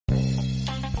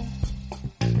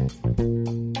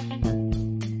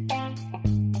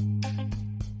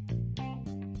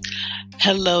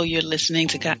Hello, you're listening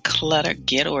to Got Clutter,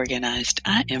 Get Organized.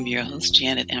 I am your host,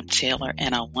 Janet M. Taylor,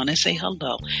 and I want to say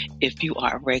hello if you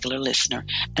are a regular listener,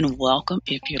 and welcome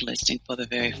if you're listening for the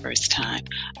very first time.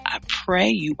 I pray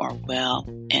you are well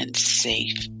and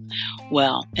safe.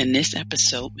 Well, in this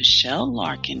episode, Michelle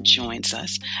Larkin joins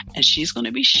us, and she's going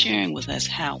to be sharing with us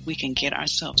how we can get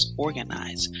ourselves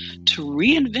organized to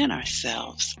reinvent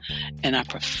ourselves in our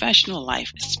professional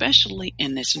life, especially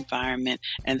in this environment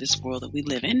and this world that we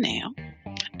live in now.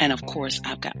 And of course,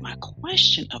 I've got my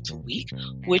question of the week,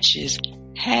 which is,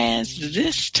 has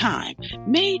this time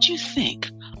made you think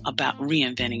about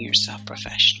reinventing yourself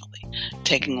professionally,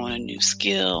 taking on a new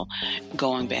skill,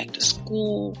 going back to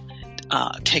school,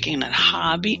 taking a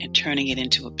hobby and turning it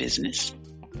into a business?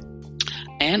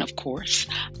 And of course,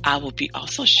 I will be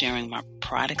also sharing my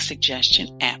product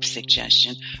suggestion, app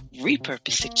suggestion,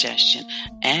 repurpose suggestion,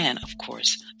 and of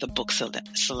course, the book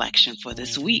selection for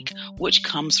this week, which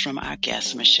comes from our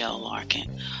guest, Michelle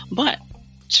Larkin. But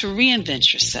to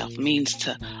reinvent yourself means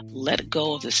to let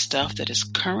go of the stuff that is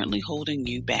currently holding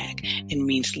you back. It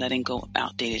means letting go of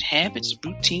outdated habits,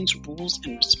 routines, rules,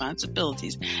 and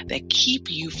responsibilities that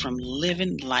keep you from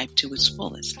living life to its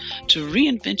fullest. To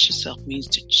reinvent yourself means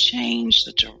to change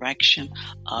the direction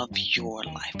of your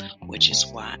life, which is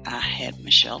why I had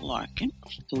Michelle Larkin,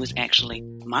 who is actually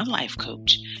my life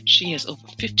coach. She has over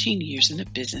 15 years in the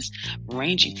business,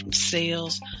 ranging from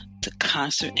sales to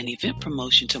concert and event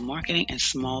promotion to marketing and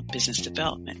small business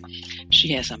development.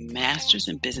 She has a master's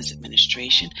in business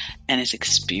administration and is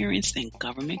experienced in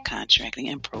government contracting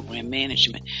and program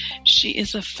management. She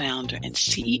is a founder and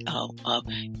CEO of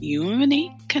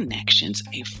Humanity Connections,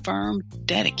 a firm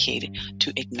dedicated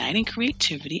to igniting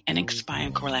creativity and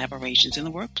inspiring collaborations in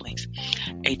the workplace.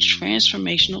 A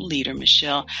transformational leader,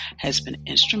 Michelle has been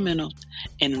instrumental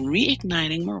in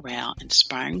reigniting morale,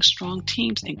 inspiring strong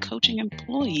teams, and coaching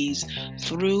employees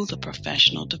through the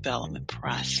professional development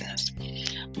process.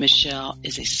 Michelle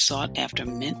is a sought-after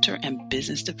mentor and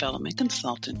business development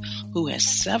consultant who has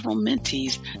several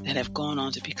mentees that have gone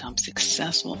on to become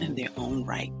successful in their own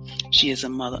right. She is a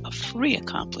mother of 3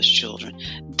 accomplished children: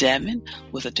 Devin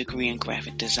with a degree in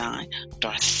graphic design,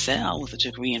 Darcel with a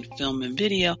degree in film and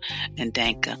video, and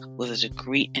Danka with a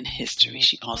degree in history.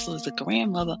 She also is the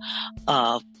grandmother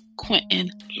of Quentin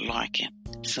Larkin.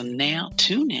 So now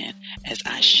tune in as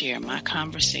I share my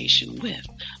conversation with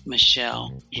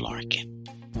Michelle Larkin.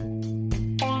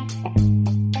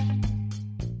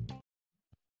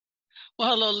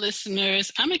 Well, hello,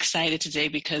 listeners. I'm excited today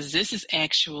because this is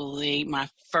actually my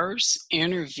first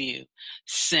interview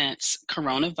since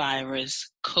coronavirus,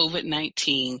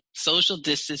 COVID-19, social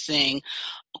distancing,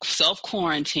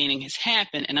 self-quarantining has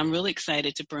happened, and I'm really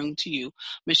excited to bring to you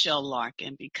Michelle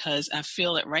Larkin, because I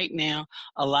feel that right now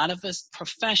a lot of us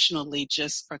professionally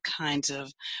just are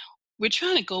we're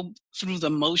trying to go through the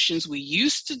motions we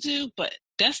used to do, but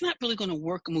that's not really going to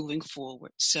work moving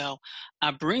forward. So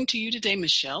I bring to you today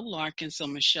Michelle Larkin. So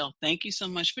Michelle, thank you so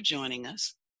much for joining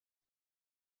us.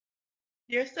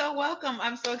 You're so welcome.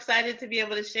 I'm so excited to be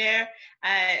able to share.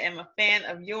 I am a fan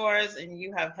of yours, and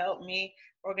you have helped me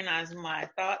organize my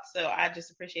thoughts. So I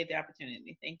just appreciate the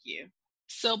opportunity. Thank you.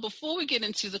 So before we get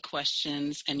into the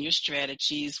questions and your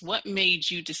strategies, what made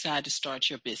you decide to start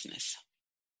your business?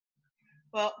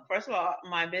 Well, first of all,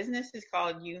 my business is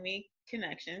called Humanity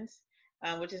Connections,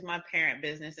 which is my parent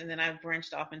business. And then I've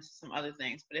branched off into some other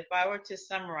things. But if I were to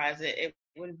summarize it, it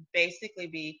would basically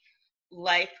be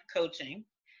life coaching.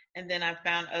 And then I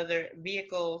found other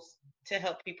vehicles to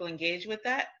help people engage with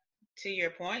that, to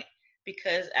your point,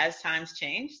 because as times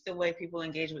change, the way people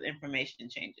engage with information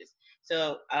changes.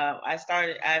 So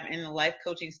I'm in the life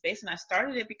coaching space, and I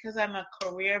started it because I'm a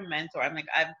career mentor.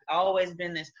 I've always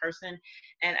been this person.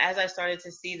 And as I started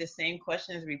to see the same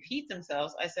questions repeat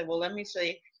themselves, I said, well, let me show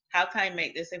you, how can I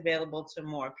make this available to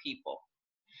more people?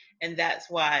 And that's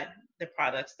why the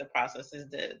products, the processes,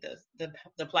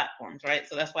 the platforms, right?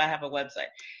 So that's why I have a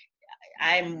website.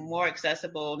 I'm more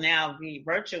accessible now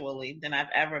virtually than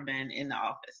I've ever been in the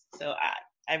office. So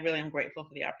I really am grateful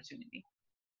for the opportunity.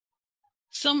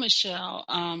 So Michelle,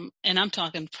 and I'm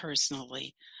talking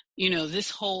personally,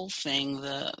 this whole thing,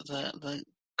 the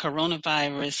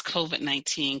coronavirus,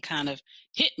 COVID-19 kind of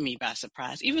hit me by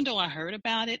surprise, even though I heard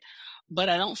about it, but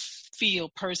I don't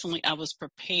feel personally I was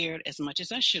prepared as much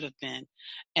as I should have been.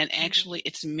 And actually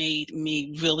it's made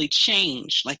me really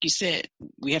change. Like you said,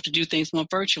 we have to do things more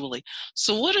virtually.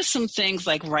 So what are some things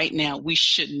like right now we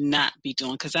should not be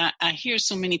doing? Because I hear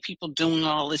so many people doing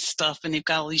all this stuff and they've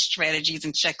got all these strategies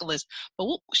and checklists, but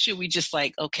what should we just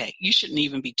okay, you shouldn't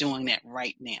even be doing that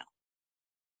right now?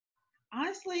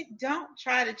 Honestly, don't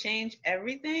try to change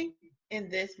everything in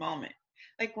this moment.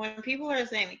 Like when people are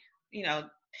saying,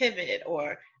 pivot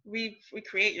or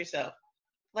recreate yourself,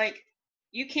 like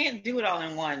you can't do it all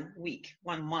in 1 week,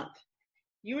 1 month.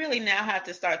 You really now have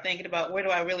to start thinking about where do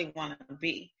I really want to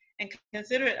be and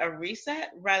consider it a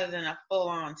reset rather than a full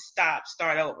on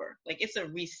start over. Like it's a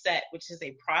reset, which is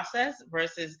a process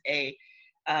versus a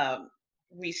um,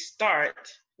 restart,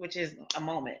 which is a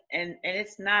moment. And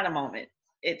it's not a moment.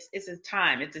 It's a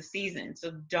time, it's a season.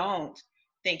 So don't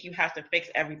think you have to fix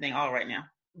everything all right now.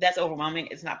 That's overwhelming.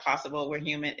 It's not possible. We're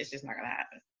human. It's just not going to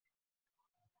happen.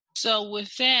 So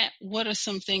with that, what are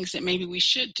some things that maybe we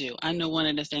should do? I know one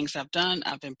of the things I've done,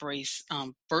 I've embraced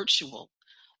virtual,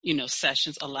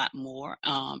 sessions a lot more.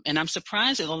 And I'm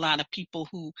surprised at a lot of people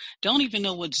who don't even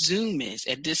know what Zoom is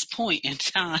at this point in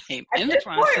time At in the this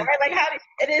point, process. right? Like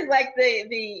it is like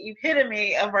the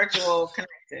epitome of virtual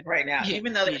connection right now, Yeah,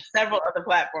 even though yeah. there's several other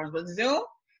platforms, but Zoom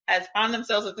has found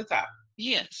themselves at the top.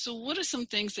 Yeah. So, what are some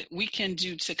things that we can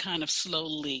do to kind of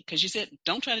slowly? Because you said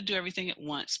don't try to do everything at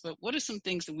once, but what are some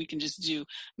things that we can just do,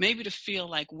 maybe to feel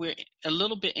like we're a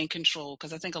little bit in control?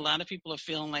 Because I think a lot of people are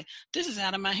feeling like this is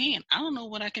out of my hand. I don't know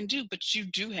what I can do, but you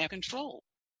do have control.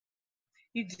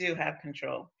 You do have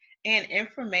control. And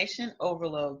information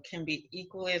overload can be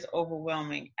equally as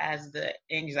overwhelming as the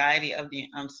anxiety of the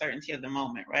uncertainty of the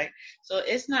moment, right? So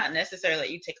it's not necessarily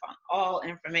that you take on all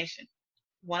information.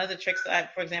 One of the tricks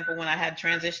for example, when I had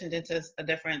transitioned into a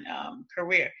different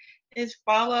career, is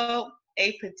follow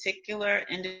a particular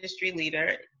industry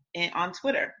leader on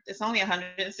Twitter. It's only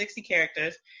 160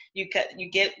 characters. You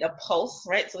get a pulse,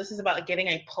 right? So this is about getting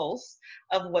a pulse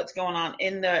of what's going on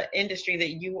in the industry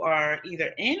that you are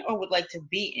either in or would like to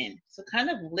be in. So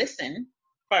kind of listen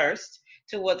first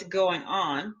to what's going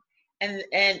on, and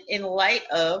in light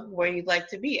of where you'd like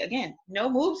to be. Again, no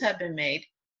moves have been made.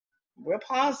 We'll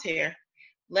pause here.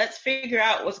 Let's figure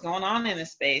out what's going on in the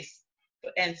space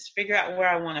and figure out where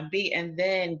I want to be, and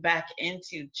then back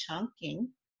into chunking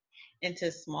into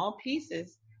small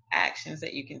pieces actions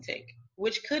that you can take,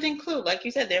 which could include, like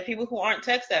you said, there are people who aren't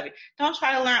tech savvy. Don't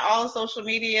try to learn all the social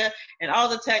media and all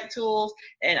the tech tools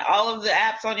and all of the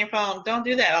apps on your phone. Don't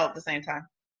do that all at the same time.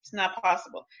 It's not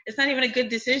possible. It's not even a good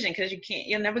decision because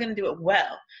you're never going to do it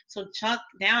well. So chunk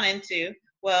down into,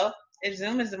 well, if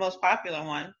Zoom is the most popular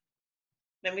one,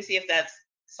 let me see if that's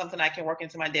something I can work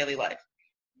into my daily life.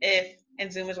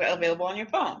 And Zoom is available on your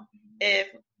phone. If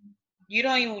you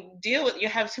don't even you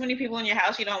have too many people in your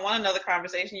house, you don't want another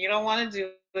conversation, you don't want to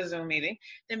do a Zoom meeting,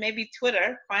 then maybe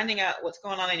Twitter, finding out what's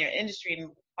going on in your industry and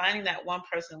finding that one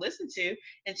person to listen to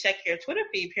and check your Twitter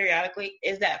feed periodically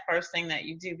is that first thing that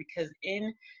you do, because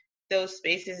in those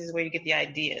spaces is where you get the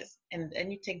ideas, and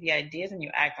you take the ideas and you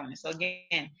act on it. So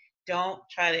again, don't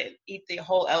try to eat the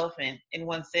whole elephant in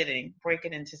one sitting. Break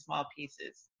it into small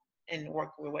pieces and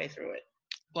work your way through it.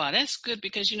 Wow, that's good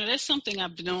because, that's something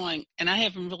I've been doing and I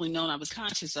haven't really known I was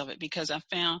conscious of it, because I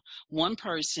found one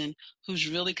person who's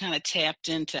really kind of tapped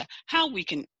into how we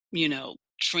can,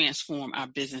 transform our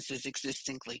businesses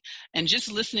existingly. And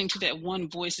just listening to that one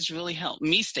voice has really helped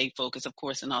me stay focused, of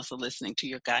course, and also listening to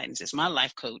your guidance as my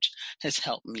life coach has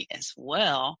helped me as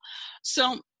well.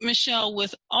 So, Michelle,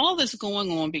 with all this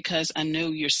going on, because I know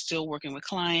you're still working with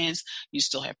clients, you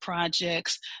still have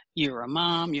projects, you're a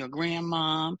mom, you're a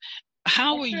grandmom.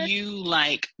 How are you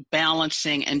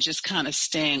balancing and just kind of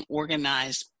staying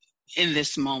organized in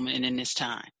this moment and in this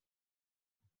time?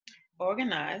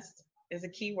 Organized is a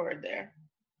key word there.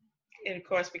 And of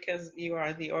course, because you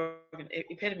are the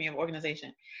epitome of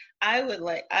organization, I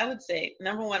would say,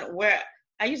 number one, where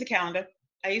I use a calendar.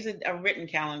 I use a written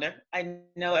calendar. I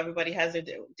know everybody has their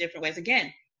different ways.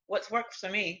 Again, what's worked for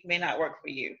me may not work for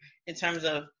you in terms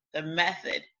of the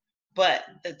method, but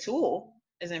the tool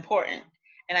is important.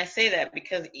 And I say that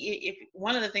because if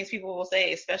one of the things people will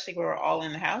say, especially when we're all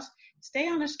in the house, stay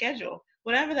on a schedule.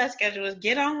 Whatever that schedule is,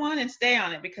 get on one and stay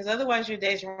on it, because otherwise your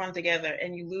days run together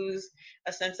and you lose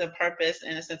a sense of purpose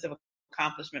and a sense of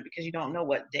accomplishment because you don't know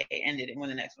what day ended and when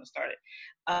the next one started.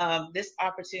 This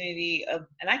opportunity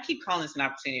and I keep calling this an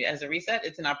opportunity as a reset.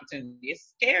 It's an opportunity.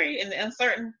 It's scary and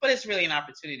uncertain, but it's really an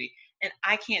opportunity. And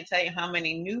I can't tell you how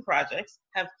many new projects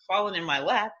have fallen in my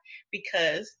lap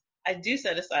because I do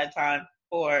set aside time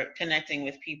for connecting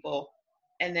with people,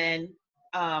 and then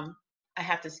I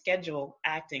have to schedule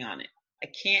acting on it. I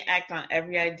can't act on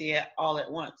every idea all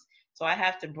at once. So I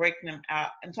have to break them out.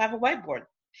 And so I have a whiteboard.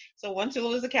 So one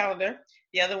tool is a calendar.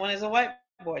 The other one is a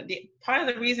whiteboard. Part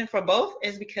of the reason for both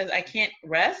is because I can't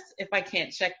rest if I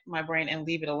can't check my brain and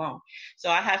leave it alone. So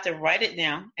I have to write it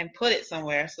down and put it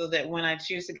somewhere so that when I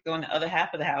choose to go in the other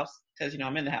half of the house, because,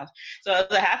 I'm in the house. So the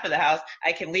other half of the house,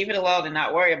 I can leave it alone and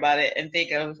not worry about it and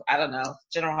think of, I don't know,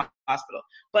 General Hospital.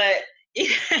 But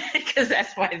because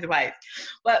that's my advice.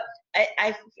 But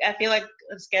I feel like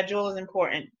a schedule is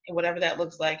important, whatever that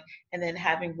looks like, and then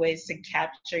having ways to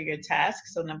capture your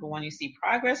tasks. So number one, you see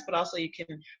progress, but also you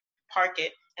can park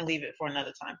it and leave it for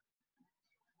another time.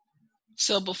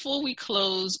 So before we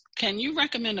close, can you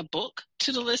recommend a book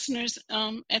to the listeners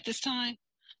at this time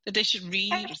that they should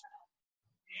read?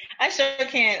 I sure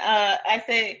can. I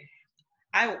say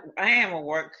I am a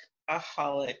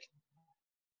workaholic,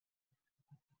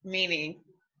 meaning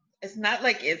it's not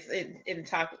like it's in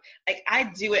top. Like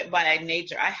I do it by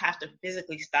nature. I have to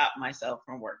physically stop myself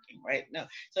from working, right? No,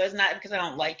 so it's not because I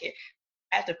don't like it.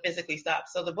 I have to physically stop.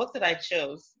 So the book that I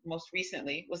chose most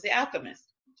recently was The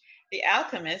Alchemist. The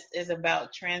Alchemist is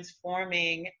about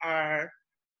transforming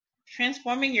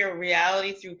your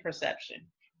reality through perception.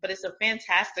 But it's a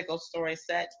fantastical story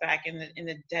set back in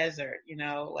the desert,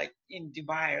 like in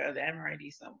Dubai or the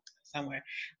Emirati somewhere.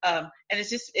 And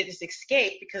it's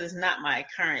escape because it's not my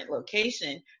current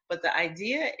location. But the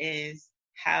idea is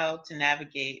how to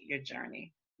navigate your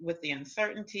journey with the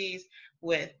uncertainties,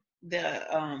 with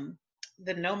the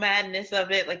nomadness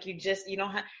of it. Like you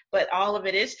don't have, but all of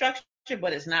it is structured,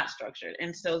 but it's not structured.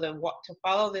 And so to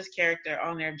follow this character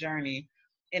on their journey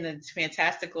in a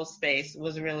fantastical space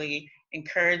was really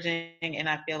encouraging. And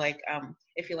I feel like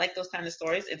if you like those kind of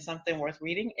stories, it's something worth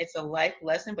reading. It's a life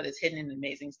lesson, but it's hidden in an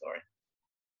amazing story.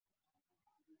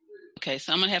 Okay,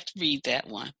 so I'm going to have to read that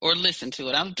one or listen to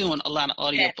it. I'm doing a lot of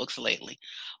audiobooks lately.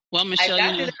 Well, Michelle, I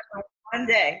got through that one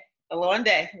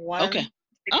day, okay.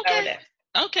 6-hour day.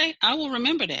 Okay, I will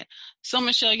remember that. So,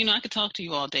 Michelle, I could talk to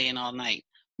you all day and all night.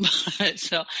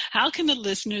 So how can the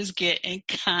listeners get in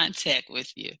contact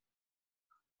with you?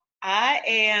 I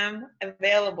am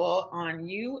available on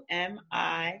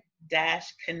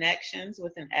UMI-connections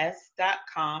with an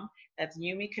S.com. That's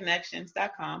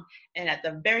umiconnections.com. And at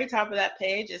the very top of that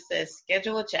page, it says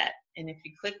schedule a chat. And if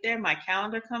you click there, my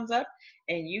calendar comes up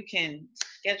and you can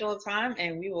schedule a time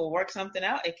and we will work something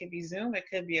out. It could be Zoom. It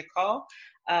could be a call.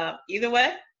 Either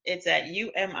way, it's at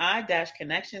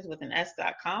UMI-connections with an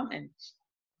S.com and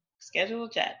schedule a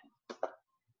chat.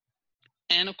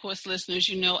 And of course, listeners,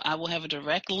 I will have a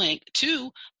direct link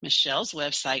to Michelle's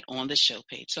website on the show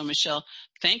page. So Michelle,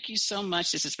 thank you so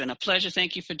much. This has been a pleasure.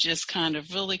 Thank you for just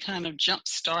really jump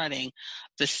starting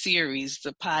the series,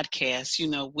 the podcast,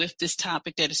 with this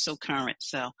topic that is so current.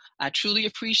 So I truly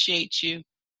appreciate you.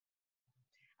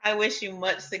 I wish you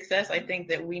much success. I think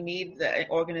that we need the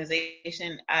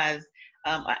organization as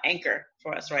an anchor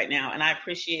for us right now. And I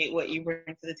appreciate what you bring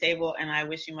to the table. And I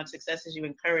wish you much success as you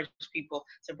encourage people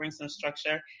to bring some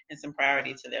structure and some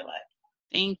priority to their life.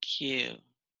 Thank you.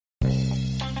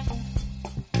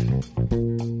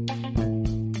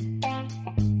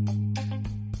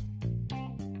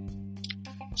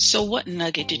 So what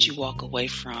nugget did you walk away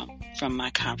from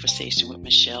my conversation with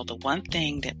Michelle? The one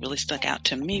thing that really stuck out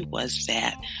to me was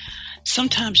that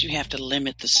sometimes you have to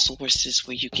limit the sources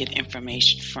where you get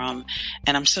information from.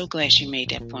 And I'm so glad you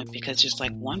made that point because there's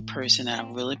like one person that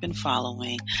I've really been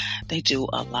following. They do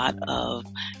a lot of,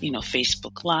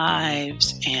 Facebook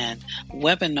Lives and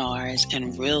webinars,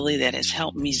 and really that has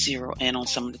helped me zero in on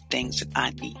some of the things that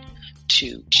I need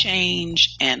to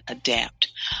change and adapt.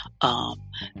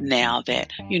 Now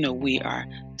that, we are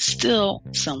still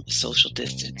some social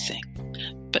distancing.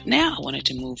 But now I wanted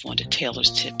to move on to Taylor's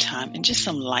tip time and just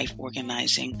some life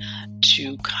organizing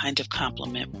to kind of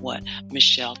complement what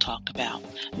Michelle talked about.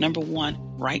 Number one,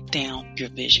 write down your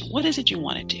vision. What is it you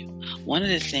want to do? One of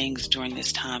the things during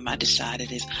this time I decided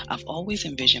is I've always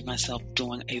envisioned myself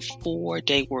doing a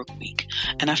 4-day work week.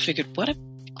 And I figured what a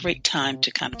great time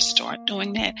to kind of start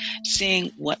doing that,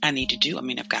 seeing what I need to do. I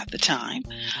mean, I've got the time.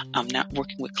 I'm not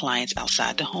working with clients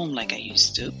outside the home like I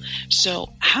used to. So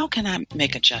how can I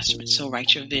make adjustments? So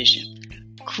write your vision.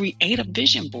 Create a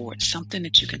vision board, something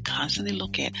that you can constantly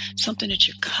look at, something that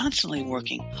you're constantly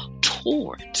working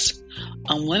towards.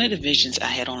 One of the visions I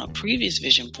had on a previous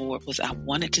vision board was I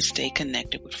wanted to stay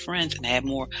connected with friends and have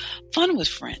more fun with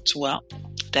friends. Well,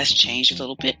 that's changed a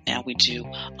little bit. Now we do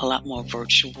a lot more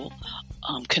virtual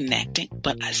connecting,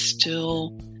 but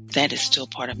that is still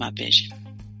part of my vision.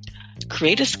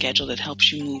 Create a schedule that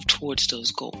helps you move towards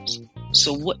those goals.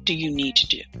 So what do you need to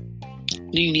do?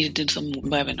 Do you need to do some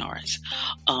webinars?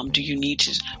 Do you need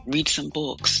to read some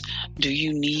books? Do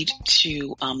you need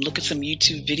to look at some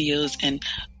YouTube videos and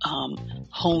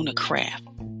hone a craft?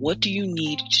 What do you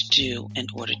need to do in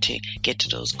order to get to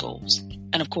those goals?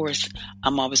 And of course,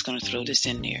 I'm always going to throw this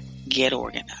in there. Get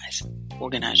organized.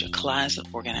 Organize your closet,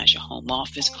 organize your home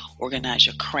office, organize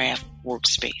your craft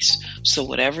workspace. So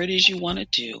whatever it is you want to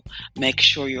do, make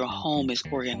sure your home is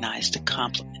organized to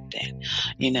complement that.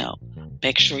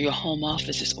 Make sure your home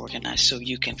office is organized so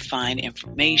you can find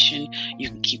information, you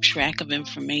can keep track of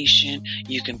information,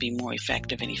 you can be more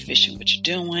effective and efficient what you're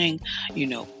doing,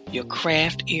 your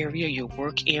craft area, your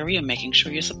work area, making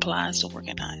sure your supplies are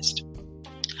organized.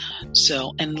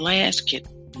 So, and last, get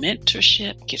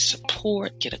mentorship, get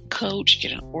support, get a coach,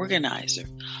 get an organizer.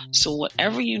 So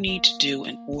whatever you need to do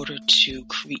in order to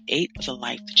create the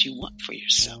life that you want for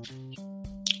yourself.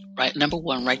 Right. Number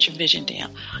 1, write your vision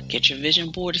down. Get your vision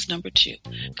board is number 2.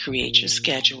 Create your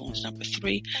schedule is number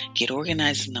 3. Get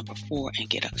organized is number 4. And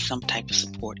get some type of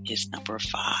support is number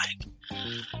 5.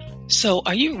 So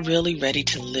are you really ready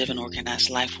to live an organized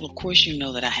life? Well, of course, you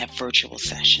know that I have virtual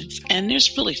sessions. And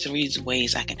there's really 3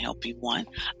 ways I can help you. 1,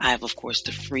 I have, of course,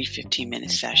 the free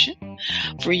 15-minute session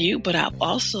for you. But I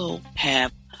also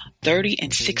have 30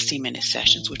 and 60-minute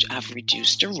sessions, which I've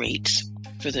reduced the rates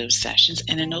for those sessions.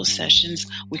 And in those sessions,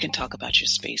 we can talk about your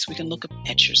space. We can look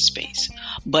at your space.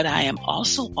 But I am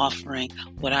also offering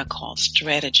what I call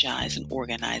strategize and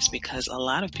organize, because a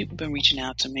lot of people have been reaching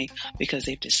out to me because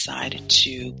they've decided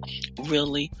to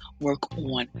really work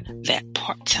on that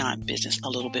part-time business a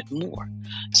little bit more.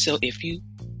 So if you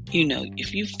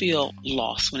feel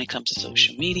lost when it comes to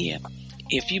social media,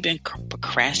 if you've been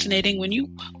procrastinating when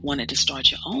you wanted to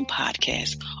start your own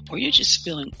podcast, or you're just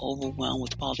feeling overwhelmed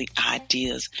with all the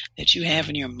ideas that you have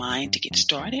in your mind to get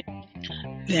started,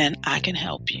 then I can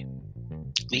help you,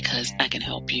 because I can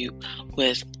help you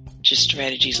with just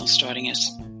strategies on starting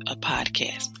a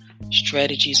podcast,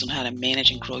 strategies on how to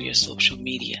manage and grow your social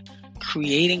media,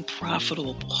 creating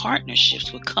profitable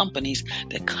partnerships with companies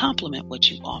that complement what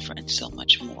you offer, and so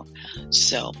much more.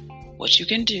 So what you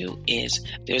can do is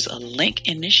there's a link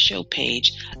in this show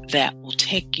page that will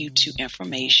take you to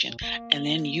information, and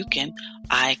then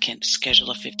I can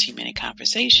schedule a 15-minute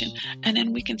conversation, and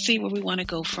then we can see where we want to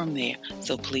go from there.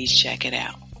 So please check it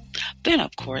out. Then,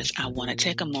 of course, I want to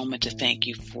take a moment to thank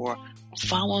you for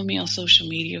following me on social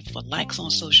media, for likes on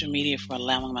social media, for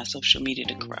allowing my social media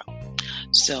to grow.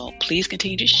 So please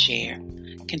continue to share,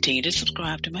 continue to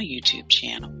subscribe to my YouTube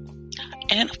channel.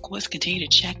 And of course, continue to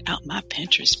check out my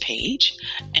Pinterest page.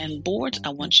 And boards I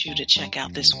want you to check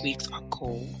out this week's are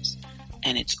goals.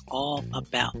 And it's all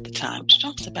about the time, which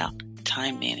talks about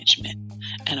time management.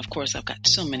 And of course, I've got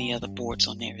so many other boards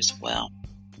on there as well.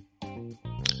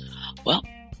 Well,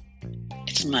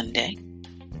 it's Monday,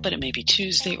 but it may be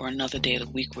Tuesday or another day of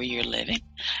the week where you're living.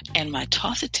 And my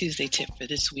Toss It Tuesday tip for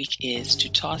this week is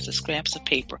to toss the scraps of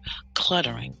paper,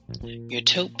 cluttering your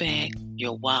tote bag,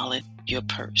 your wallet, your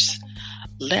purse.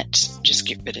 Let's just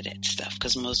get rid of that stuff,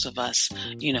 because most of us,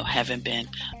 haven't been,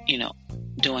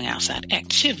 doing outside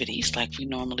activities like we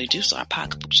normally do. So our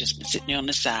pocketbook's just been sitting there on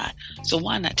the side. So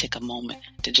why not take a moment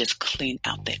to just clean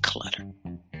out that clutter?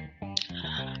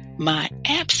 My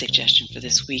app suggestion for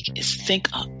this week is Think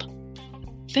Up.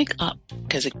 Think Up,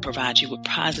 because it provides you with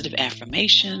positive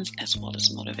affirmations as well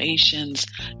as motivations,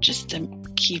 just to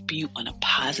keep you on a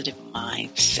positive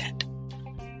mindset.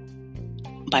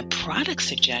 My product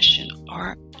suggestion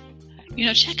are,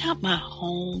 check out my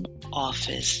home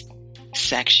office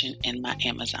section in my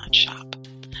Amazon shop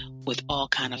with all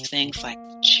kind of things like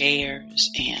chairs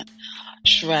and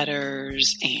shredders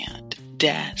and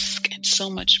desk and so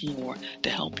much more to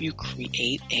help you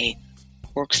create a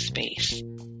workspace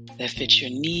that fits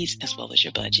your needs as well as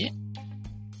your budget.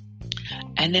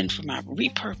 And then for my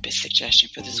repurpose suggestion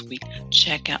for this week,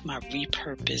 check out my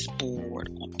repurpose board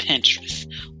on Pinterest,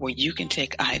 where you can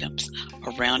take items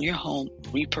around your home,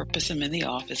 repurpose them in the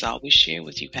office. I always share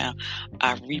with you how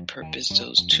I repurpose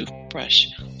those toothbrush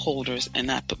holders,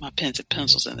 and I put my pens and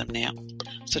pencils in them now.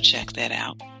 So check that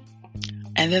out.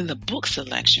 And then the book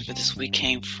selection for this week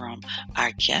came from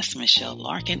our guest, Michelle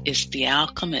Larkin. It's The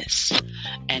Alchemist.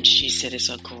 And she said it's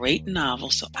a great novel.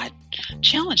 So I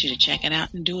challenge you to check it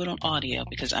out and do it on audio,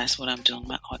 because that's what I'm doing,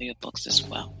 my audiobooks as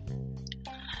well.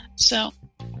 So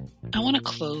I want to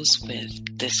close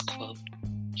with this quote.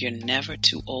 You're never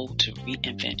too old to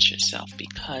reinvent yourself,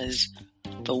 because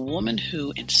the woman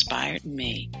who inspired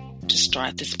me to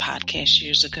start this podcast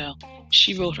years ago,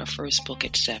 she wrote her first book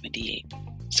at 78.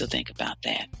 So think about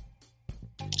that.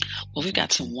 Well, we've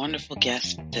got some wonderful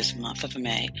guests this month of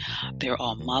May. They're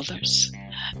all mothers.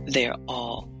 They're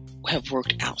all have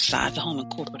worked outside the home in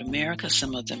corporate America.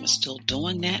 Some of them are still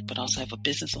doing that, but also have a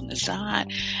business on the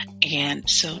side. And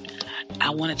so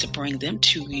I wanted to bring them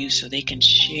to you so they can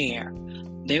share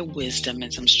their wisdom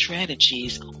and some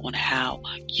strategies on how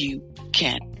you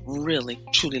can really,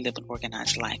 truly live an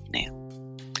organized life now.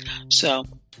 So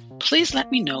please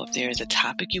let me know if there is a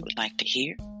topic you would like to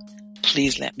hear.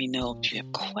 Please let me know if you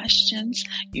have questions.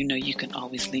 You can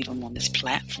always leave them on this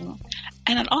platform.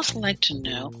 And I'd also like to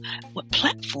know what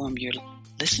platform you're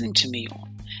listening to me on.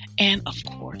 And of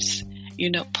course,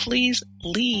 please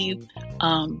leave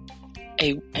a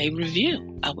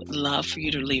review. I would love for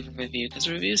you to leave a review because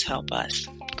reviews help us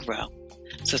grow.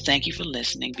 So thank you for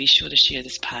listening. Be sure to share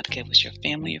this podcast with your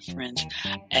family, your friends,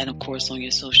 and of course on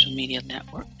your social media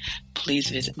network. Please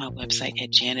visit my website at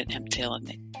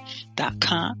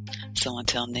janetmtaylor.com. So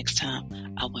until next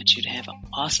time, I want you to have an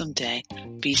awesome day.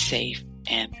 Be safe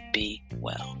and be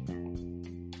well.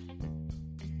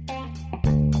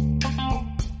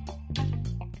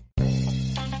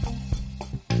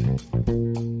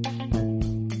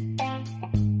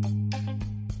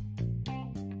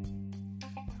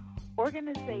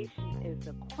 Organization is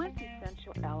the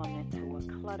quintessential element to a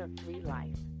clutter-free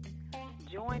life.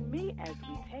 Join me as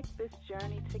we take this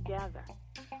journey together.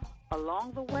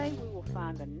 Along the way, we will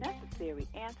find the necessary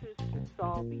answers to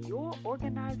solve your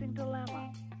organizing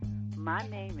dilemma. My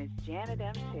name is Janet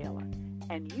M. Taylor,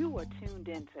 and you are tuned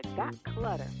in to Got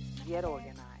Clutter, Get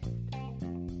Organized.